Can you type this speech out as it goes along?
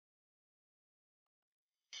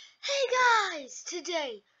Hey guys!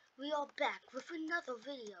 Today we are back with another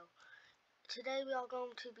video. Today we are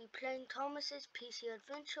going to be playing Thomas's PC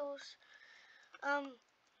Adventures. I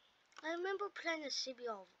remember playing the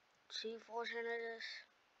CBR2 version of this,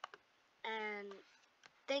 and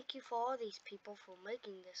thank you for all these people for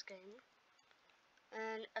making this game,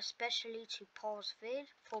 and especially to Paul's Vid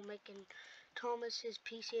for making Thomas's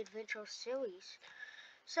PC Adventure series.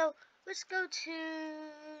 So let's go to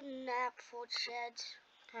Knapford Sheds.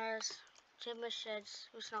 There's Jimmy Sheds.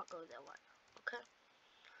 Let's not go there right now, okay?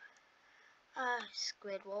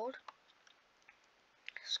 Squidward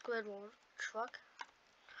truck.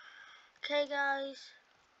 Okay, guys.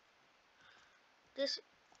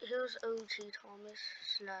 Here's OG Thomas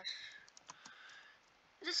slash.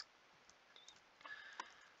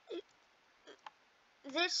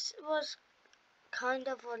 This was kind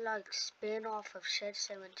of a like spin-off of Shed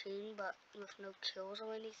 17, but with no kills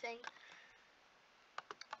or anything.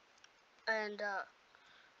 And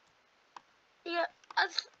yeah,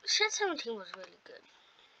 Shed 17 was really good.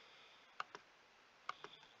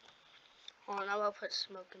 Oh, now I'll put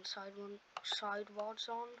smoke inside sidewalls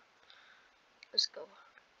on. Let's go.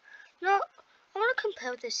 No, I want to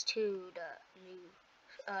compare this to the new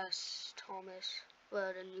Thomas.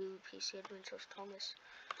 Well, the new PC Adventures Thomas.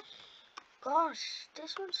 Gosh,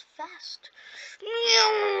 this one's fast.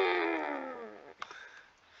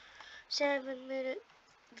 7-minute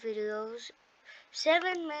videos.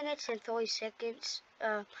 7 minutes and 30 seconds.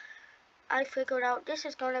 I figured out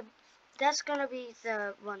that's gonna be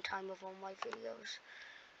the runtime of all my videos.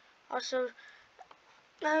 Also,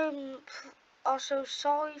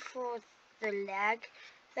 sorry for the lag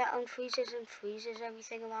that unfreezes and freezes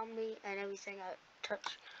everything around me and everything I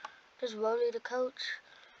touch. There's Rolly the coach.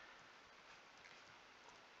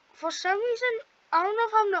 For some reason, I don't know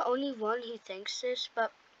if I'm the only one who thinks this,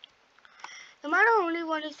 but am I the only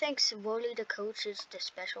one who thinks Rolly the coach is the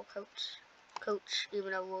special coach,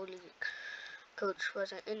 even though Rolly the coach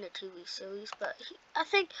wasn't in the TV series, but I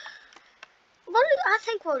think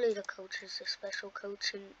Rolly the coach is the special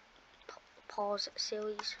coach in Paul's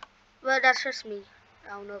series. Well, that's just me. I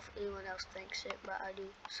don't know if anyone else thinks it, but I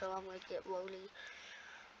do. So I'm gonna get Rolly,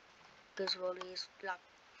 because Rolly is like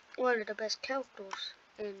one of the best characters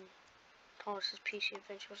in Thomas's PC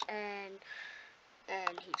Adventures, and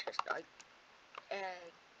he just died.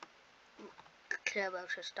 Clarebell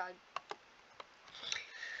just died.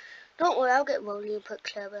 Don't worry, I'll get Rolly and put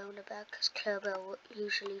Clarebell in the back, because Clarebell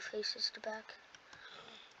usually faces the back.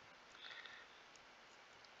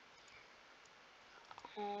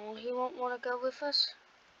 Oh, he won't want to go with us.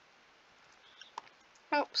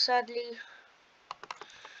 Oh, sadly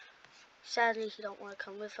he don't want to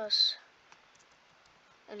come with us.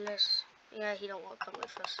 Unless, yeah, he don't want to come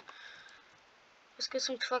with us. Let's get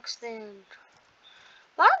some trucks then.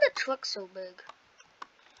 Why are the trucks so big?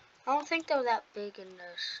 I don't think they're that big in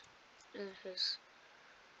his.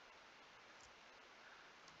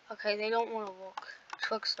 Okay, they don't want to walk.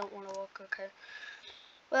 Trucks don't want to walk, okay.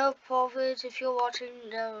 Well, Paul Vids, if you're watching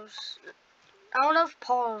those, I don't know if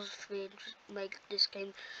Paul's Vids make this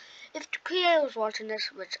game. If the creator's watching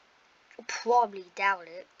this, which I probably doubt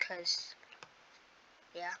it, because,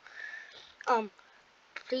 yeah.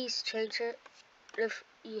 Please change it if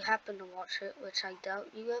you happen to watch it, which I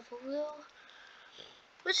doubt you ever will.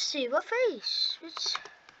 Let's see, what face? It's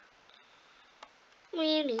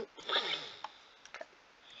really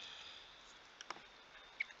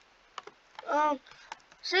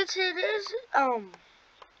since it is I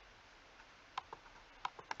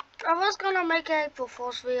was gonna make a April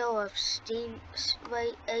Fool's video of Steam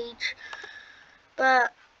Age,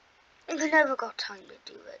 but I never got time to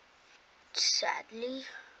do it, sadly.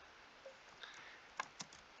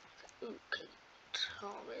 Okay,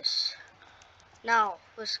 Thomas. Now,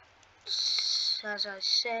 as I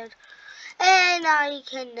said, and I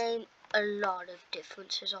can name a lot of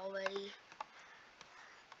differences already.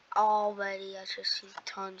 I just see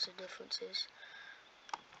tons of differences.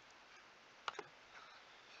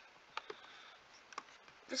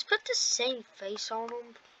 Let's put the same face on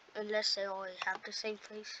them, unless they already have the same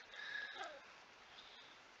face.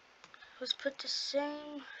 Let's put the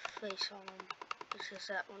same face on them, which is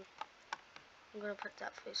that one. I'm gonna put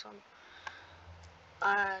that face on.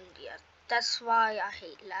 And yeah, that's why I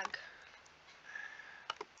hate lag.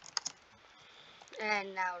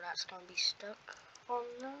 And now that's gonna be stuck on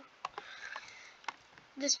there.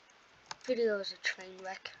 This video is a train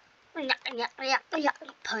wreck.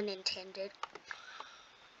 Pun intended.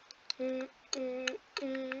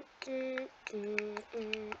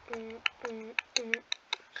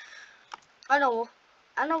 I know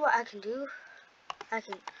what I can do. I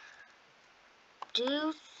can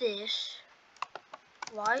do this,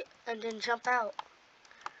 right, and then jump out,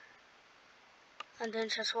 and then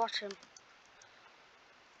just watch him.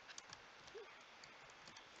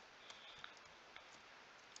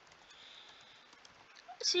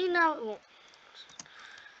 See, now it won't.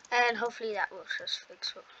 And hopefully that will just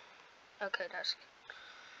fix it. Okay, that's good.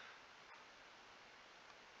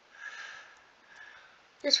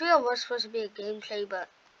 This video was supposed to be a gameplay, but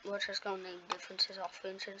we're just gonna name differences of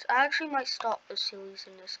instance. I actually might start a series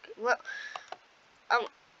in this game. Well,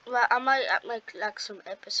 I might make like some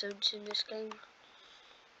episodes in this game.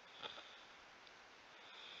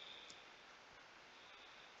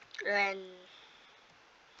 And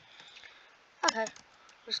okay,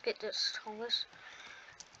 let's get this Thomas.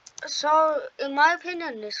 So, in my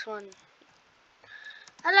opinion, this one,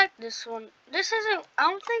 I like this one. This isn't, I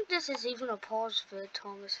don't think this is even a pause for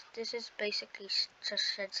Thomas. This is basically just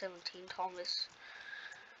Shed 17 Thomas.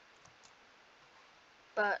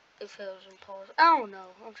 But if it was in pause, I don't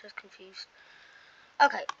know, I'm just confused.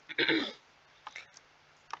 Okay.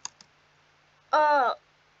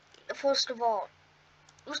 First of all,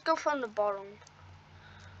 let's go from the bottom.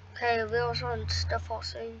 Okay, we also want stuff all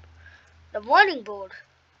same. The running board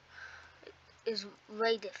is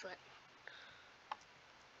way different.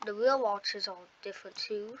 The wheel arches are different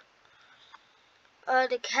too.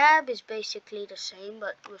 The cab is basically the same,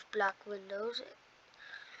 but with black windows.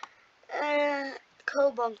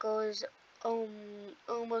 Co-bunker is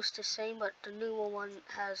almost the same, but the newer one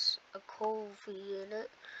has a Corvette in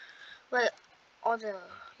it. Wait,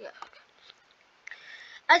 yeah.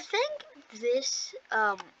 I think this,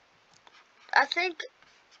 I think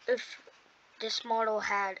if this model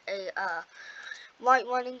had a, white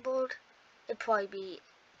running board, it'd probably be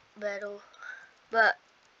better, but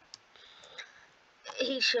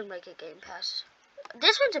he should make a Game Pass.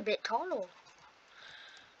 This one's a bit taller.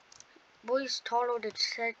 Boy's taller than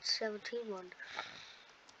Shed 17 one.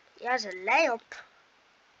 He has a lamp.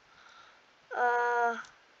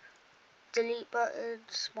 Delete button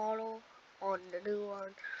smaller on the new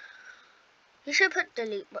one. You should put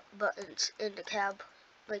delete buttons in the cab.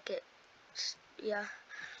 Make it, yeah.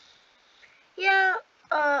 Yeah,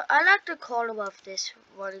 I like the color of this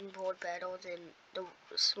running board better than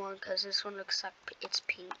this one, because this one looks like it's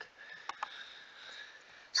pink.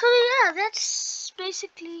 So yeah, that's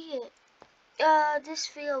basically it. This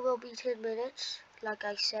video will be 10 minutes, like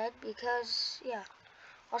I said, because, yeah.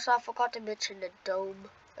 Also, I forgot to mention the dome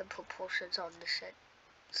and proportions on the Shed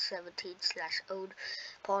 17/owned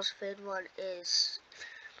pause fin one is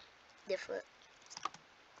different.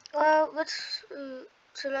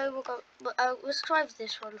 Today we're going, let's drive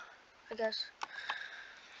this one, I guess.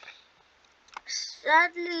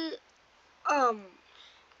 Sadly, I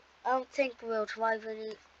don't think we'll drive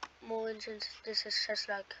any more engines. This is just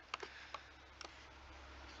like,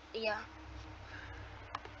 yeah.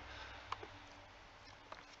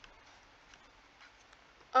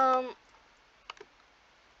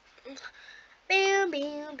 Bam,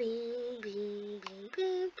 bam, bam, bam,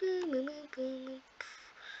 bam, bam, bam, bam.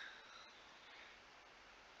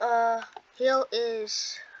 Here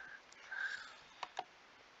is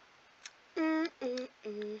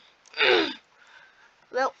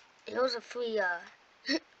well, here's a free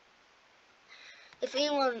if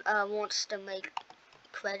anyone wants to make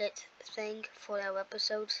credit thing for their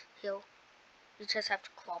episodes, you just have to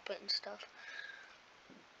crop it and stuff.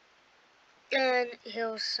 And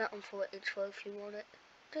here's something for intro if you want it.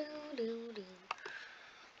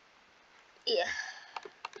 Yeah.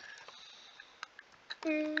 I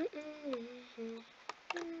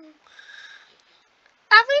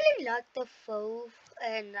really like the faux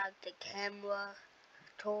and like the camera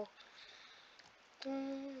tool.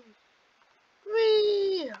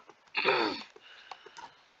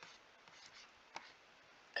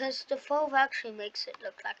 Because the faux actually makes it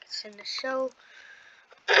look like it's in the show.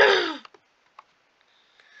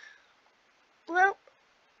 Well,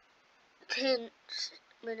 10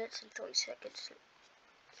 minutes and 30 seconds.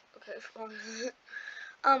 Okay, fine.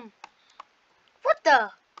 What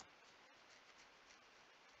the?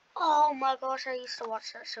 Oh my gosh, I used to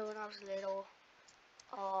watch that show when I was little.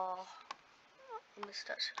 Oh, I missed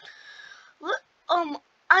that show. What?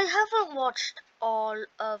 I haven't watched all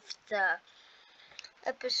of the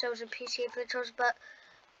episodes of PC Adventures, but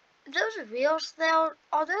those reels there,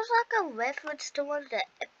 are those like a reference to one of the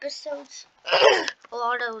episodes? Or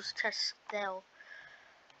are those just there?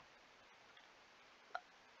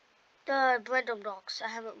 The Random Docs. I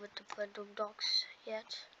haven't read the Random Docs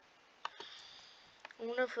yet. I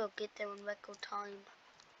wonder if we'll get there in record time.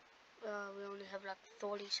 We only have like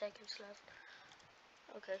 30 seconds left.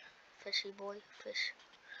 Okay, fishy boy, fish.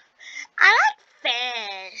 I like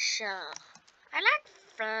fish. I like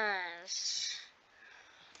fish.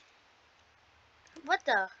 What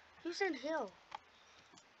the? Who's in here?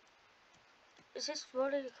 Is this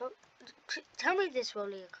roller coaster? Tell me this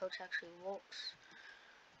roller coaster actually works.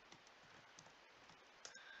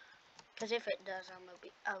 Because if it does,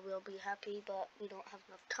 I will be happy. But we don't have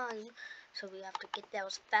enough time, so we have to get there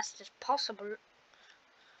as fast as possible.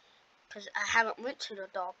 Because I haven't went to the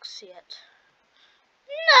docks yet.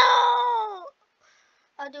 No!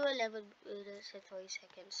 I'll do 11 minutes and 30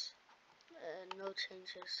 seconds. No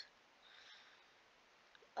changes.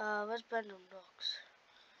 Where's Brandon Docks?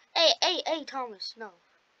 Hey, Thomas, no.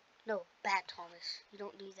 No, bad Thomas. You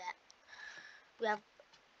don't do that. We have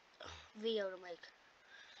video to make.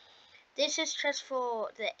 This is just for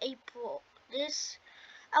the April.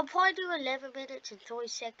 I'll probably do 11 minutes and 30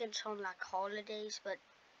 seconds on like holidays, but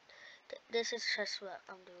this is just what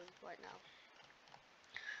I'm doing right now.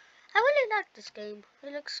 I really like this game.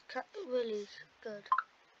 It looks really good.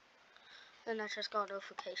 And I just got a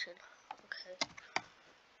notification. Okay.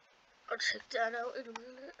 I'll check that out in a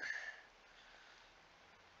minute.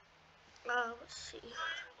 Let's see.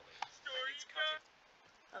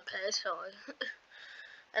 Okay, sorry.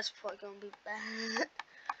 That's probably gonna be bad.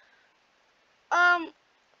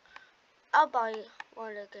 I'll buy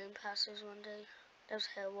one of the game passes one day. There's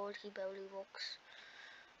Harold, he barely walks.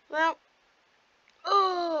 Well,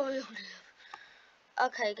 oh,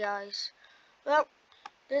 okay, guys. Well,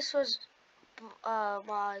 this was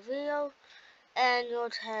my video, and you're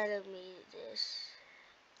telling me this.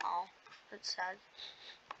 Oh, that's sad.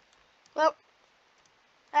 Well,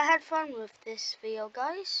 I had fun with this video,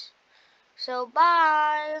 guys. So,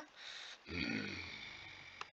 bye.